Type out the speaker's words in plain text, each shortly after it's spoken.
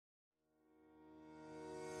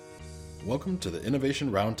Welcome to the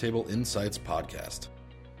Innovation Roundtable Insights podcast.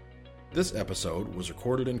 This episode was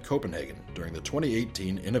recorded in Copenhagen during the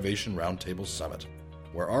 2018 Innovation Roundtable Summit,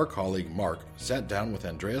 where our colleague Mark sat down with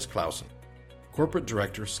Andreas Clausen, Corporate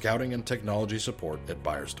Director, Scouting and Technology Support at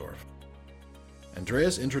Beiersdorf.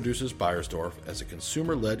 Andreas introduces Beiersdorf as a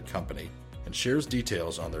consumer-led company and shares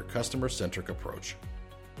details on their customer-centric approach.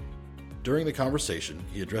 During the conversation,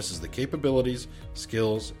 he addresses the capabilities,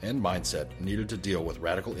 skills, and mindset needed to deal with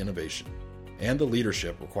radical innovation, and the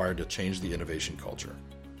leadership required to change the innovation culture.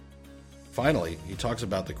 Finally, he talks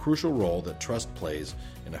about the crucial role that trust plays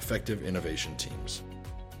in effective innovation teams.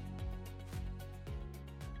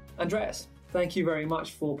 Andreas, thank you very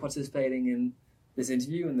much for participating in this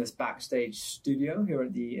interview in this backstage studio here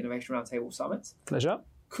at the Innovation Roundtable Summit. Pleasure.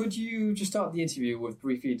 Could you just start the interview with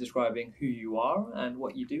briefly describing who you are and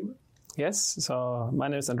what you do? Yes, so my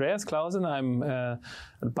name is Andreas Clausen. I'm at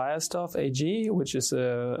Beiersdorf AG, which is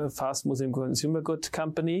a fast-moving consumer goods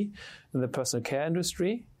company in the personal care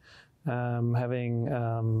industry, having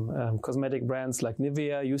cosmetic brands like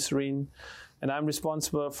Nivea, Eucerin. And I'm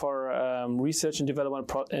responsible for research and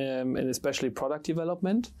development and especially product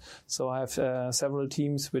development. So I have several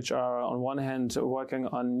teams which are on one hand working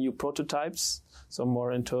on new prototypes, so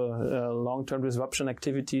more into long-term disruption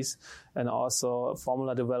activities, and also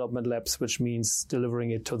formula development labs, which means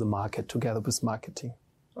delivering it to the market together with marketing.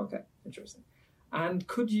 Okay, interesting. And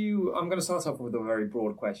could you, I'm going to start off with a very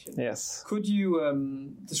broad question. Yes. Could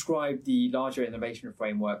you describe the larger innovation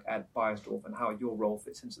framework at Beiersdorf and how your role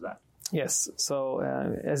fits into that? Yes. So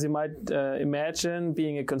as you might imagine,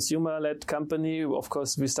 being a consumer-led company, of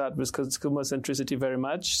course, we start with consumer centricity very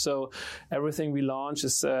much. So everything we launch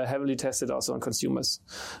is heavily tested also on consumers.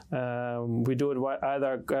 We do it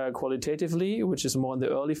either qualitatively, which is more in the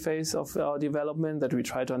early phase of our development, that we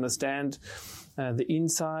try to understand the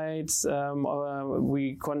insights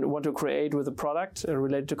we want to create with the product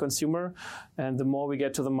related to consumer. And the more we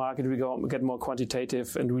get to the market, we get more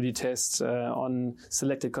quantitative and really test on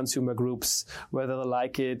selected consumer groups, whether they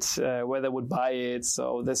like it, whether they would buy it.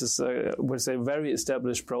 So this is a very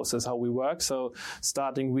established process how we work. So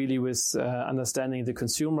starting really with understanding the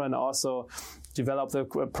consumer and also develop the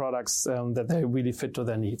products that they really fit to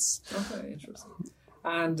their needs. Okay, interesting.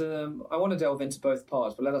 And I want to delve into both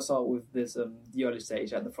parts, but let us start with this the early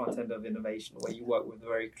stage at the front end of innovation, where you work with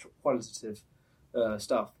very qualitative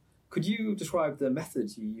stuff. Could you describe the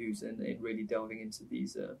methods you use in really delving into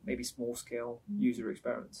these maybe small-scale user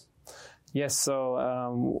experiments? Yes,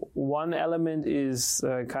 so one element is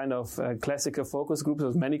kind of classical focus groups,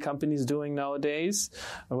 as many companies doing nowadays,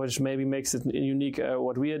 which maybe makes it unique.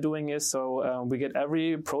 What we are doing is, so we get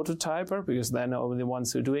every prototyper, because they're not only the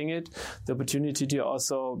ones who are doing it, the opportunity to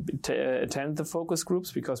also attend the focus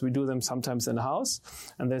groups, because we do them sometimes in-house,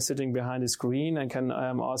 and they're sitting behind a screen and can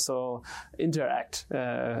also interact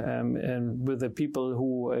with the people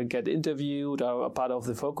who get interviewed or are part of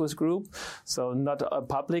the focus group. So not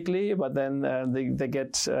publicly, but then they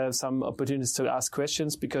get some opportunities to ask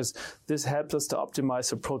questions, because this helps us to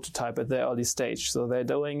optimize a prototype at the early stage. So they're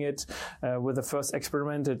doing it with the first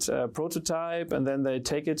experimented prototype, and then they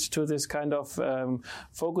take it to this kind of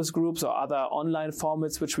focus groups or other online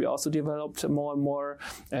formats, which we also developed more and more.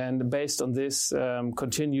 And based on this,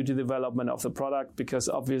 continue the development of the product, because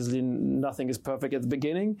obviously nothing is perfect at the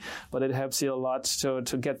beginning, but it helps you a lot to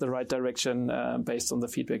get the right direction based on the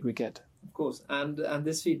feedback we get. Of course, and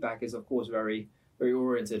this feedback is, of course, very, very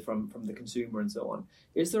oriented from the consumer and so on.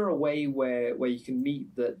 Is there a way where you can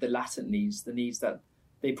meet the latent needs, the needs that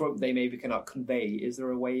they maybe cannot convey? Is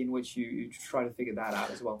there a way in which you try to figure that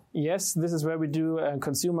out as well? Yes, this is where we do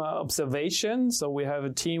consumer observation. So we have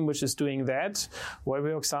a team which is doing that, where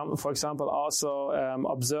we, for example, also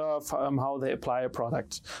observe how they apply a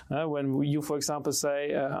product. When you, for example,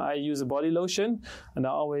 say, I use a body lotion, and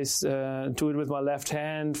I always do it with my left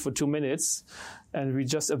hand for 2 minutes, and we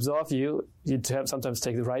just observe you sometimes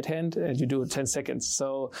take the right hand and you do it 10 seconds.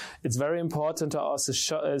 So it's very important to also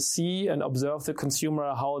see and observe the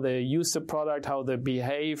consumer, how they use the product, how they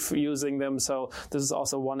behave using them. So this is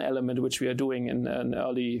also one element which we are doing in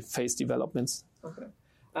early phase developments. Okay.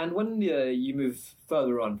 And when you move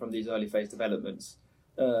further on from these early phase developments,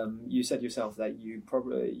 you said yourself that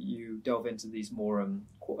you delve into these more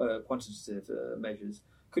quantitative measures.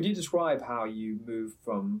 Could you describe how you move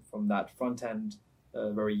from that front end,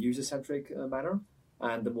 very user-centric manner,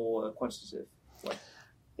 and the more quantitative way?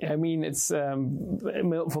 I mean, it's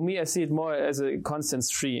for me, I see it more as a constant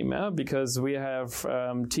stream, because we have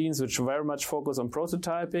teams which very much focus on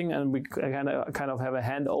prototyping, and we kind of have a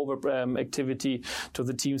handover activity to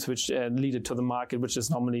the teams which lead it to the market, which is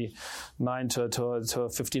normally 9 to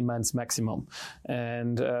 15 months maximum.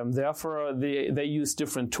 And therefore, they use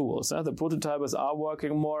different tools. The prototypers are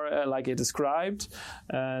working more like I described,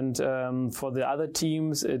 and for the other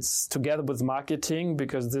teams, it's together with marketing,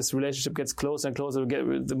 because this relationship gets closer and closer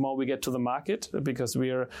the more we get to the market, because we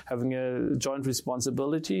are having a joint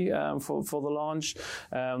responsibility for the launch.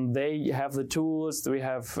 They have the tools. We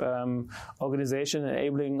have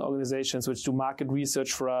enabling organizations which do market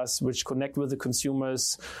research for us, which connect with the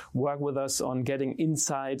consumers, work with us on getting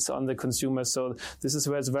insights on the consumers. So this is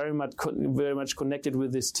where it's very much connected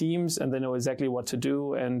with these teams, and they know exactly what to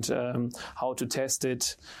do and how to test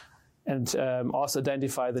it, and also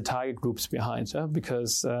identify the target groups behind,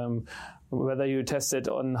 because whether you test it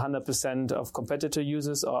on 100% of competitor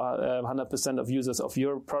users or 100% of users of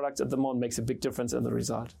your product at the moment makes a big difference in the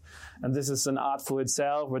result. And this is an art for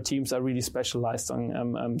itself, where teams are really specialized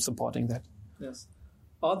on supporting that. Yes.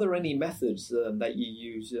 Are there any methods that you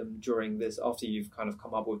use during this, after you've kind of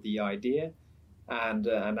come up with the idea and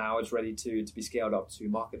now it's ready to be scaled up to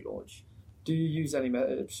market launch? Do you use any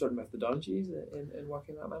certain methodologies in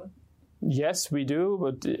working in that manner? Yes, we do,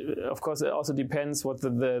 but of course it also depends what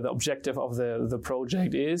the objective of the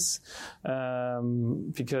project is,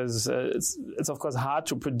 because it's of course hard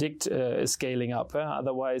to predict scaling up.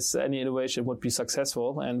 Otherwise, any innovation would be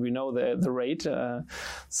successful, and we know the rate.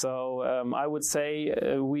 So I would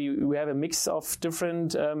say we have a mix of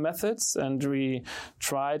different methods, and we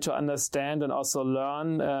try to understand and also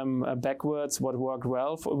learn backwards what worked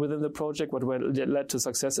well within the project, what led to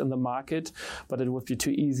success in the market. But it would be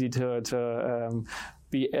too easy to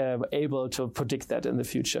be able to predict that in the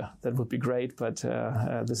future. That would be great, but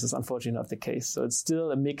this is unfortunately not the case. So it's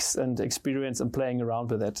still a mix and experience and playing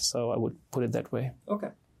around with it. So I would put it that way. Okay.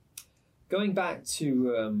 Going back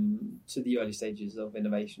to the early stages of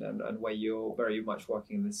innovation and where you're very much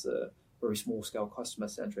working in this very small-scale,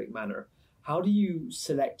 customer-centric manner, how do you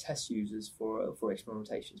select test users for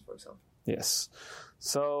experimentations, for example? Yes.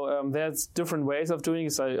 So there's different ways of doing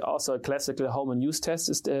it. So also a classical home and use test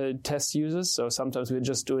is test users. So sometimes we're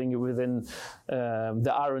just doing it within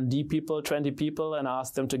the R&D people, 20 people, and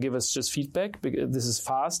ask them to give us just feedback. This is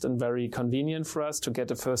fast and very convenient for us to get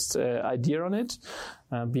the first idea on it.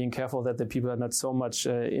 Being careful that the people are not so much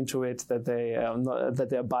into it that they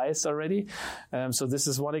are biased already. So this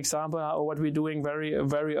is one example of what we're doing very,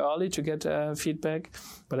 very early to get feedback.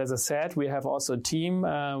 But as I said, we have also a team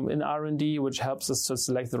in R&D which helps us to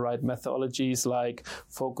select the right methodologies, like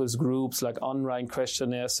focus groups, like online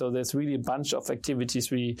questionnaires. So there's really a bunch of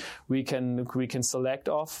activities we can select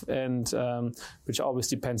off, and which always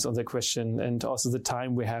depends on the question and also the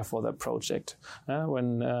time we have for that project.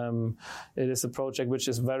 When it is a project which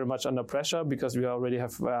is very much under pressure because we already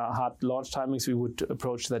have hard launch timings, we would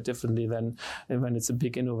approach that differently than when it's a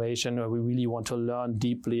big innovation where we really want to learn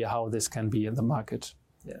deeply how this can be in the market.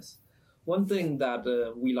 Yes. One thing that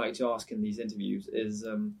we like to ask in these interviews is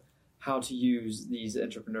how to use these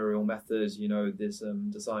entrepreneurial methods, this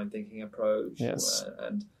design thinking approach, yes,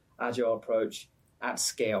 and agile approach at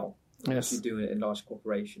scale. Yes. You do it in large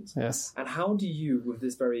corporations. Yes. And how do you, with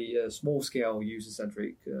this very small-scale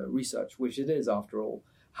user-centric research, which it is after all,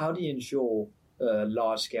 how do you ensure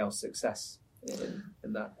large-scale success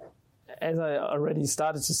in that? As I already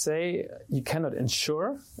started to say, you cannot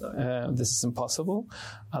ensure. This is impossible.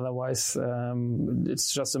 Otherwise,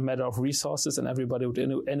 it's just a matter of resources and everybody would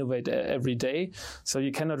innovate every day. So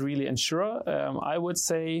you cannot really ensure. I would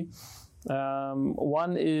say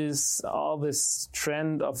one is all this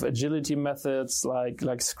trend of agility methods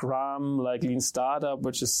like Scrum, like Lean Startup,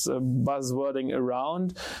 which is buzzwording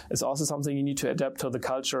around. It's also something you need to adapt to the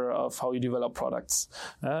culture of how you develop products.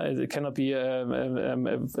 It cannot be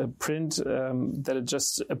a print that it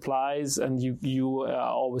just applies and you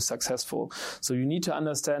are always successful. So you need to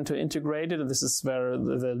understand to integrate it, and this is where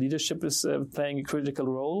the leadership is playing a critical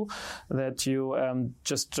role, that you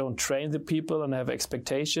just don't train the people and have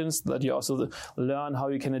expectations, that you also learn how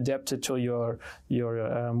you can adapt it to your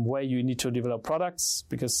way you need to develop products,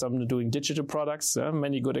 because some are doing digital products.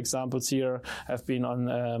 Many good examples here have been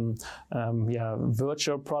on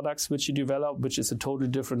virtual products which you develop, which is a totally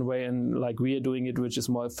different way, and like we are doing it, which is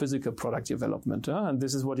more physical product development. And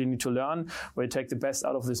this is what you need to learn, where you take the best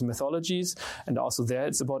out of these methodologies. And also there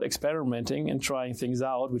it's about experimenting and trying things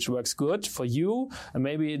out, which works good for you, and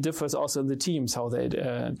maybe it differs also in the teams how they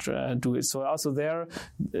do it. So also there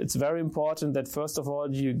it's very very important that first of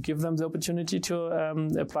all you give them the opportunity to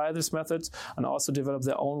apply these methods and also develop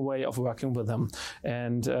their own way of working with them.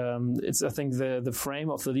 And it's, I think, the frame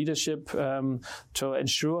of the leadership to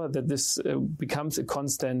ensure that this becomes a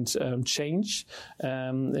constant change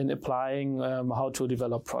in applying how to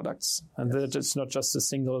develop products, and that it's not just a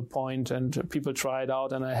single point and people try it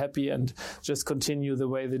out and are happy and just continue the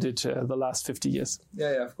way they did the last 50 years.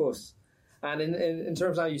 Yeah, of course. And in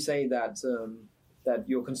terms of how you say that that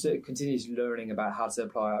you're continuously learning about how to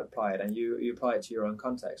apply it, and you apply it to your own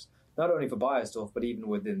context, not only for Beiersdorf, but even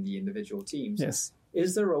within the individual teams. Yes.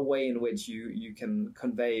 Is there a way in which you can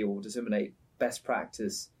convey or disseminate best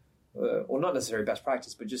practice, or not necessarily best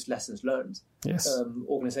practice, but just lessons learned? Yes.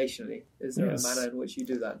 Organizationally, is there a manner in which you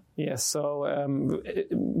do that? Yes. So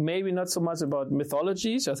maybe not so much about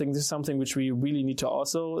methodologies. I think this is something which we really need to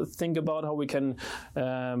also think about, how we can,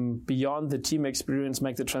 beyond the team experience,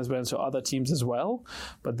 make the transference to other teams as well.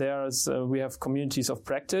 But we have communities of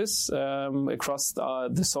practice across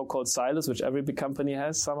the so-called silos, which every big company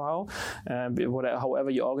has somehow.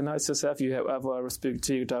 However you organize yourself, you have a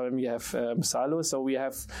respective time, you have silos. So we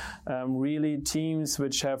have really teams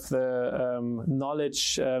which have the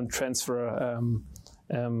knowledge transfer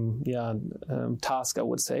task, I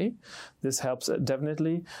would say. This helps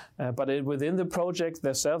definitely. But within the project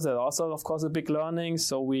themselves, there are also, of course, a big learning.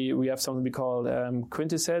 So we have something we call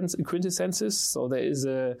quintessences. So there is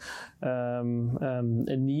a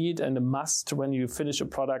need and a must when you finish a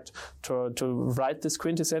product to write this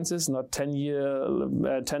quintessences, not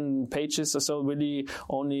 10 pages or so, really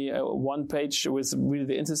only one page with really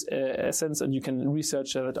the essence, and you can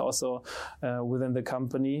research that also within the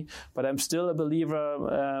company. But I'm still a believer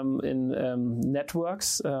in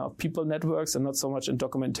networks, people networks, and not so much in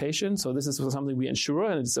documentation. So this is something we ensure,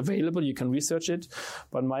 and it's available. You can research it.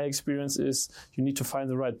 But my experience is you need to find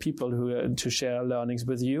the right people who to share learnings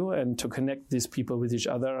with you and to connect these people with each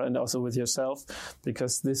other and also with yourself,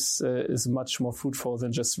 because this is much more fruitful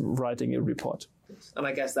than just writing a report. And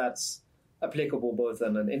I guess that's applicable both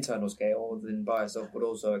on an internal scale within Beiersdorf, but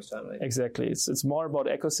also externally. Exactly. It's more about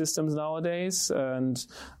ecosystems nowadays, and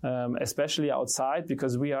especially outside,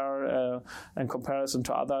 because we are, in comparison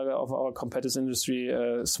to other of our competitors in industry,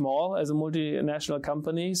 small as a multinational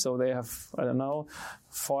company. So they have, I don't know,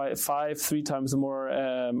 three times more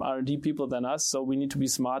R&D people than us. So we need to be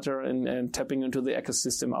smarter in tapping into the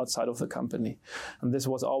ecosystem outside of the company. And this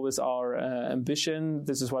was always our ambition.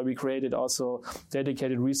 This is why we created also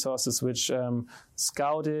dedicated resources which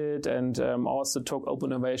scouted and also took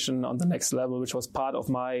open innovation on the next level, which was part of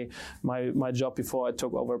my job before I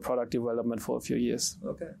took over product development for a few years.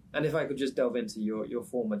 Okay. And if I could just delve into your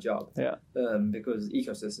former job, because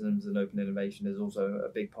ecosystems and open innovation is also a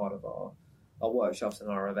big part of our workshops and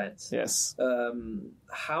our events. Yes.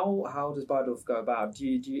 How does Beiersdorf go about? Do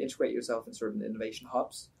you integrate yourself in certain innovation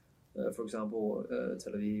hubs? For example,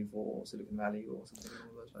 Tel Aviv or Silicon Valley or something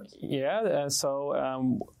along those lines? Yeah, so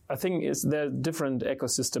I think there are different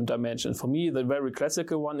ecosystem dimensions. For me, the very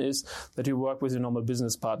classical one is that you work with your normal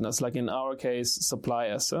business partners, like in our case,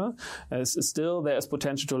 suppliers. Still, there is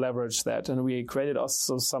potential to leverage that. And we created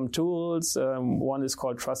also some tools. One is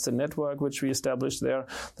called Trusted Network, which we established there,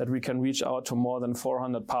 that we can reach out to more than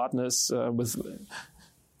 400 partners with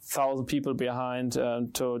 1,000 people behind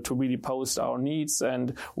to really post our needs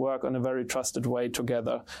and work on a very trusted way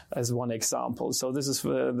together, as one example. So this is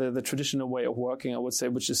the traditional way of working, I would say,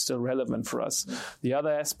 which is still relevant for us. The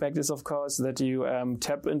other aspect is, of course, that you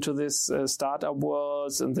tap into this startup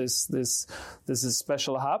worlds and this is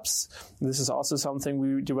special hubs. This is also something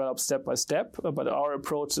we develop step by step, but our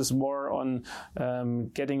approach is more on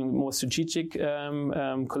getting more strategic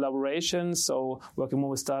collaboration. So working more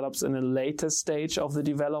with startups in a later stage of the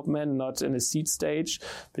development, not in a seed stage,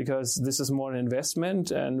 because this is more an investment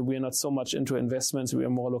and we're not so much into investments. We are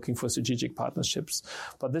more looking for strategic partnerships.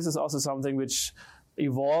 But this is also something which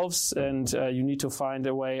evolves, and you need to find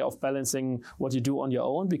a way of balancing what you do on your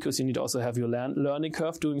own, because you need to also have your learning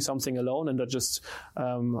curve doing something alone and not just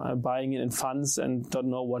buying it in funds and don't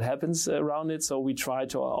know what happens around it. So we try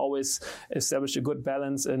to always establish a good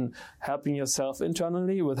balance in helping yourself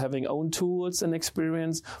internally with having own tools and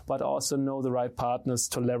experience, but also know the right partners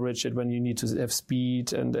to leverage it when you need to have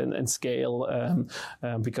speed and scale,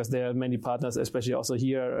 because there are many partners, especially also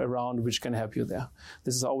here around, which can help you there.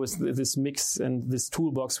 This is always this mix and this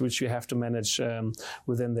toolbox which you have to manage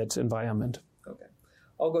within that environment. Okay,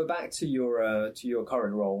 I'll go back to your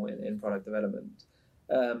current role in product development.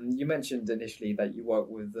 You mentioned initially that you work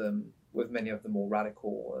with many of the more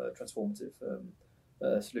radical, transformative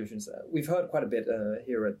solutions. We've heard quite a bit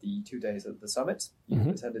here at the 2 days of the summit you've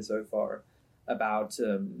attended so far about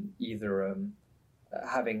either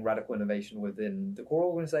having radical innovation within the core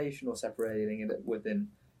organization or separating it within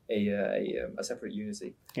a separate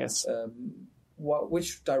unity. Yes.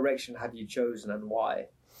 Which direction have you chosen and why?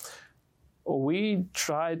 We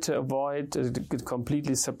try to avoid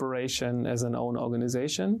completely separation as an own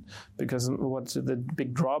organization, because what the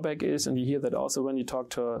big drawback is, and you hear that also when you talk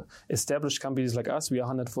to established companies like us, we are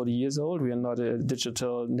 140 years old, we are not a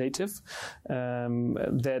digital native,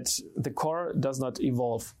 that the core does not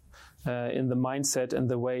evolve in the mindset and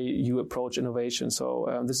the way you approach innovation.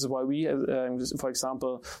 So this is why we, for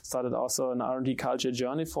example, started also an R&D culture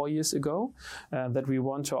journey 4 years ago, that we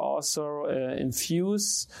want to also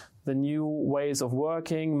infuse the new ways of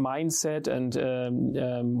working, mindset, and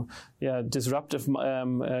disruptive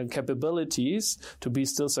capabilities to be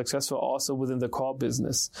still successful also within the core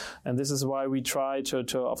business. And this is why we try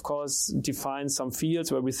to of course, define some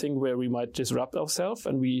fields where we think where we might disrupt ourselves,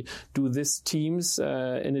 and we do this teams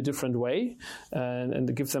in a different way,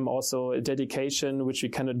 and give them also a dedication which we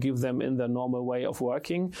cannot give them in the normal way of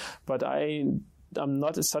working. But I'm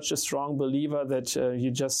not such a strong believer that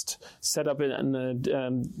you just set up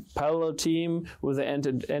a parallel team with the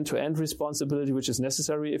end-to-end responsibility, which is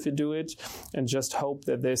necessary if you do it, and just hope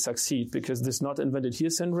that they succeed, because this not invented here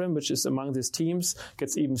syndrome, which is among these teams,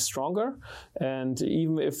 gets even stronger. And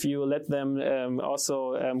even if you let them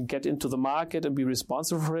also get into the market and be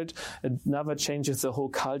responsible for it, it never changes the whole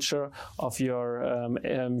culture of your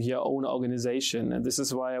own organization. And this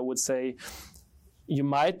is why I would say, you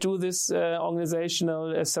might do this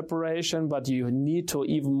organizational separation, but you need to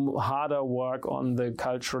even harder work on the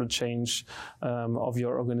cultural change of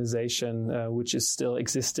your organization, which is still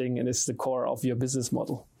existing and is the core of your business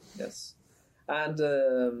model. Yes. And,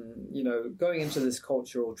 going into this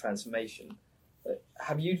cultural transformation,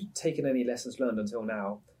 have you taken any lessons learned until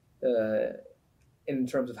now in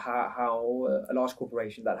terms of how a large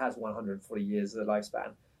corporation that has 140 years of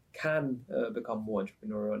lifespan can become more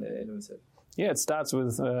entrepreneurial and innovative? Yeah, it starts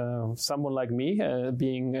with someone like me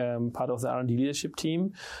being part of the R&D leadership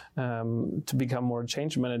team to become more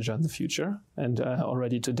change manager in the future, and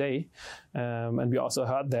already today. And we also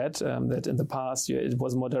heard that in the past it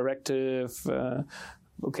was more directive.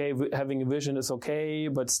 Okay, having a vision is okay,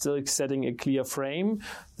 but still setting a clear frame,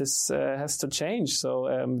 this has to change.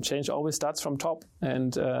 So change always starts from top.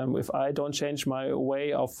 And if I don't change my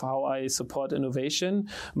way of how I support innovation,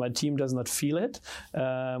 my team does not feel it,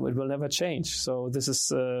 it will never change. So this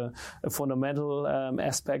is a fundamental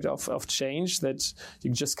aspect of change, that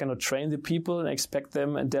you just cannot train the people and expect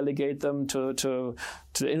them and delegate them to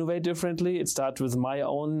innovate differently. It starts with my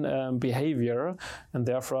own behavior. And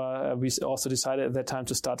therefore, we also decided at that time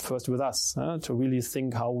to start first with us, to really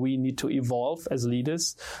think how we need to evolve as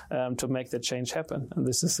leaders to make that change happen. And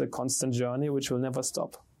this is a constant journey which will never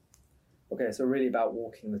stop. Okay, so really about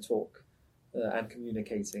walking the talk and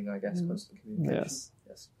communicating, I guess, constant communication.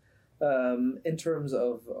 Yes. In terms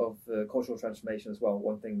of cultural transformation as well,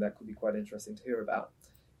 one thing that could be quite interesting to hear about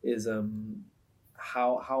is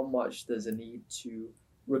how much there's a need to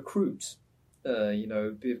recruit,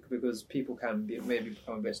 because people can maybe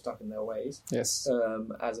become a bit stuck in their ways. Yes.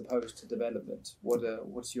 As opposed to development.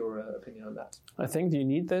 What's your opinion on that? I think you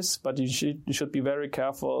need this, but you should be very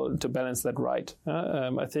careful to balance that right.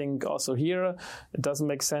 I think also here it doesn't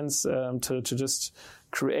make sense to just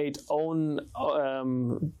create own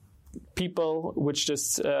people which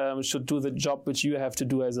just should do the job which you have to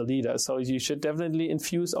do as a leader. So you should definitely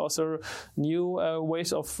infuse also new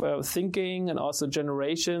ways of thinking, and also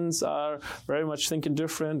generations are very much thinking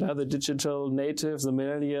different. The digital natives, the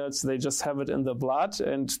millennials, they just have it in the blood,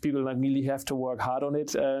 and people really have to work hard on it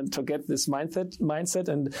to get this mindset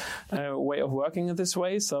and way of working in this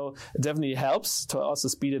way. So it definitely helps to also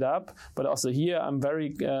speed it up. But also here, I'm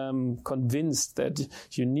very convinced that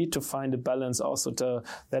you need to find a balance also to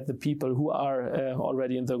that the people who are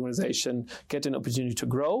already in the organization get an opportunity to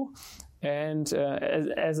grow. And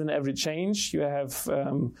as in every change, you have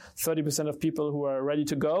 30% of people who are ready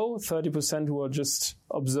to go, 30% who are just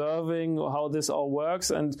observing how this all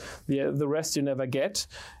works, and the rest you never get.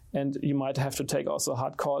 And you might have to take also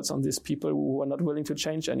hard calls on these people who are not willing to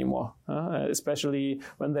change anymore, especially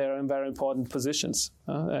when they are in very important positions.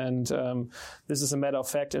 And this is a matter of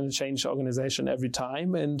fact in a change organization every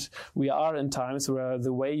time. And we are in times where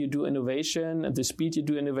the way you do innovation and the speed you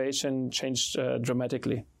do innovation changed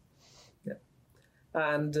dramatically. Yeah.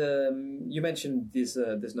 And you mentioned this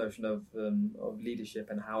notion of leadership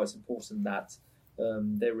and how it's important that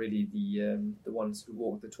they're really the ones who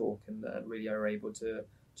walk the talk and really are able to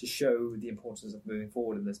show the importance of moving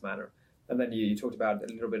forward in this manner. And then you talked about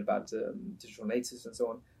a little bit about digital natives and so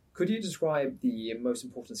on. Could you describe the most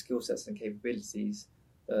important skill sets and capabilities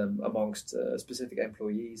amongst specific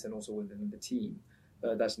employees and also within the team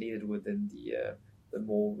that's needed within the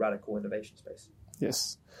more radical innovation space?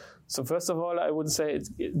 Yes. So first of all, I would say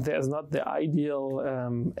there's not the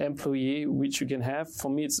ideal employee which you can have. For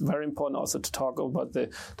me, it's very important also to talk about the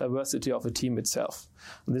diversity of a team itself.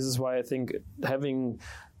 And this is why I think having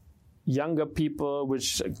younger people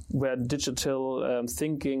where digital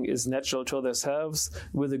thinking is natural to themselves,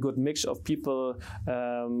 with a good mix of people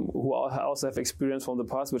who also have experience from the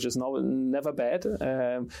past, which is never bad,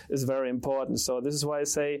 is very important. So this is why I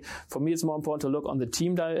say, for me, it's more important to look on the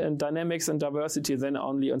team dynamics and diversity than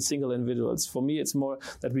only on single individuals. For me, it's more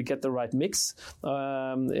that we get the right mix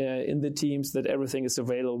in the teams, that everything is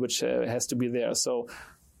available, which has to be there. So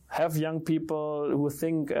have young people who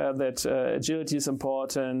think that agility is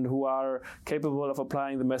important, who are capable of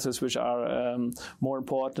applying the methods which are more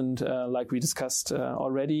important, like we discussed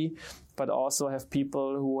already, but also have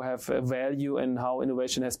people who have a value in how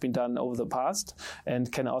innovation has been done over the past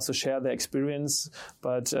and can also share their experience.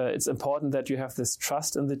 But it's important that you have this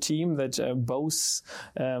trust in the team, that both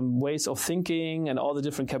ways of thinking and all the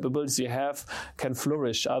different capabilities you have can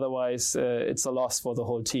flourish. Otherwise, it's a loss for the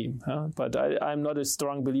whole team. But I'm not a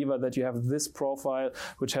strong believer that you have this profile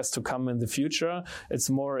which has to come in the future. It's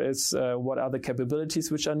more what are the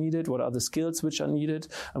capabilities which are needed, what are the skills which are needed,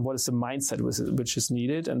 and what is the mindset which is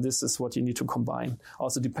needed. And this is what you need to combine,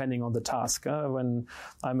 also depending on the task. When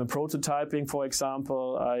I'm in prototyping, for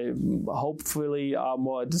example, I hopefully are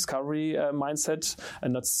more a discovery mindset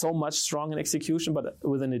and not so much strong in execution, but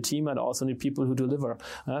within a team I also need people who deliver.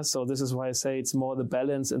 So this is why I say it's more the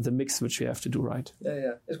balance and the mix which we have to do right.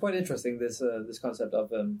 Yeah. It's quite interesting, this concept of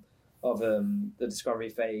the discovery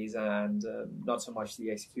phase and not so much the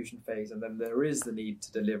execution phase, and then there is the need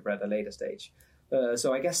to deliver at a later stage.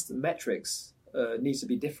 So I guess the metrics needs to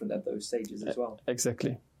be different at those stages as well.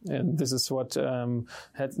 Exactly. And this is what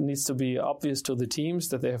needs to be obvious to the teams,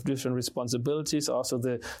 that they have different responsibilities. Also,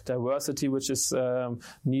 the diversity which is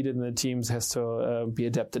needed in the teams has to be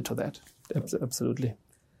adapted to that. Absolutely.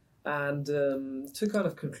 And to kind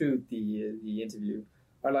of conclude the interview,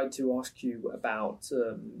 I'd like to ask you about,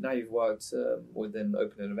 now you've worked within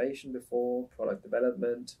open innovation before, product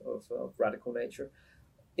development of radical nature.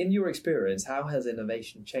 In your experience, how has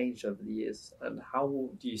innovation changed over the years, and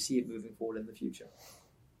how do you see it moving forward in the future?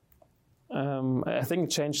 I think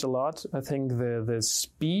it changed a lot. I think the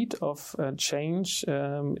speed of change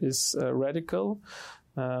is radical.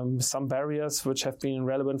 Some barriers which have been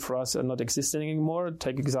relevant for us are not existing anymore.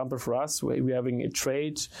 Take example for us, where we're having a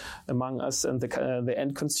trade among us and the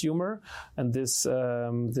end consumer, and this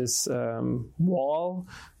wall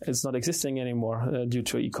is not existing anymore due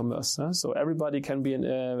to e-commerce. So everybody can be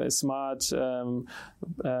a smart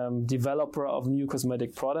developer of new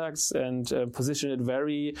cosmetic products and position it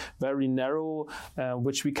very, very narrow,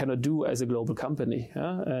 which we cannot do as a global company,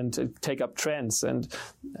 and take up trends. And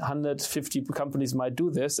 150 companies might do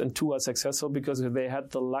this, and 2 are successful because they had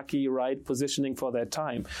the lucky right positioning for their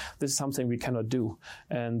time. This is something we cannot do,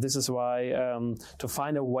 and this is why to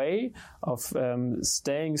find a way of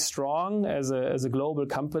staying strong as a global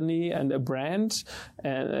company and a brand,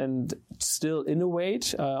 and still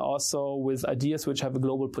innovate also with ideas which have a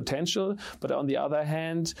global potential, but on the other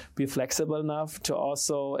hand be flexible enough to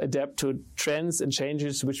also adapt to trends and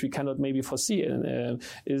changes which we cannot maybe foresee,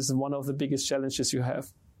 is one of the biggest challenges you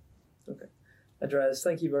have. Okay. Andreas,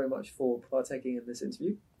 thank you very much for partaking in this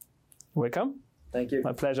interview. Welcome. Thank you.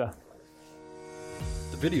 My pleasure.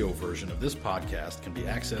 The video version of this podcast can be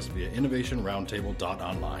accessed via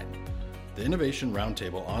innovationroundtable.online. The Innovation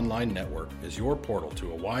Roundtable online network is your portal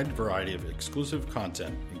to a wide variety of exclusive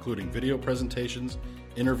content, including video presentations,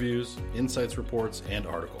 interviews, insights reports, and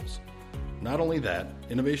articles. Not only that,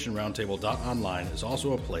 innovationroundtable.online is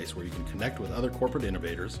also a place where you can connect with other corporate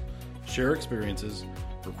innovators, share experiences,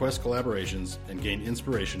 request collaborations, and gain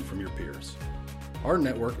inspiration from your peers. Our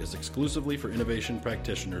network is exclusively for innovation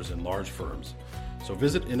practitioners in large firms, so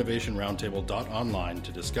visit innovationroundtable.online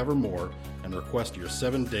to discover more and request your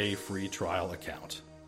 7-day free trial account.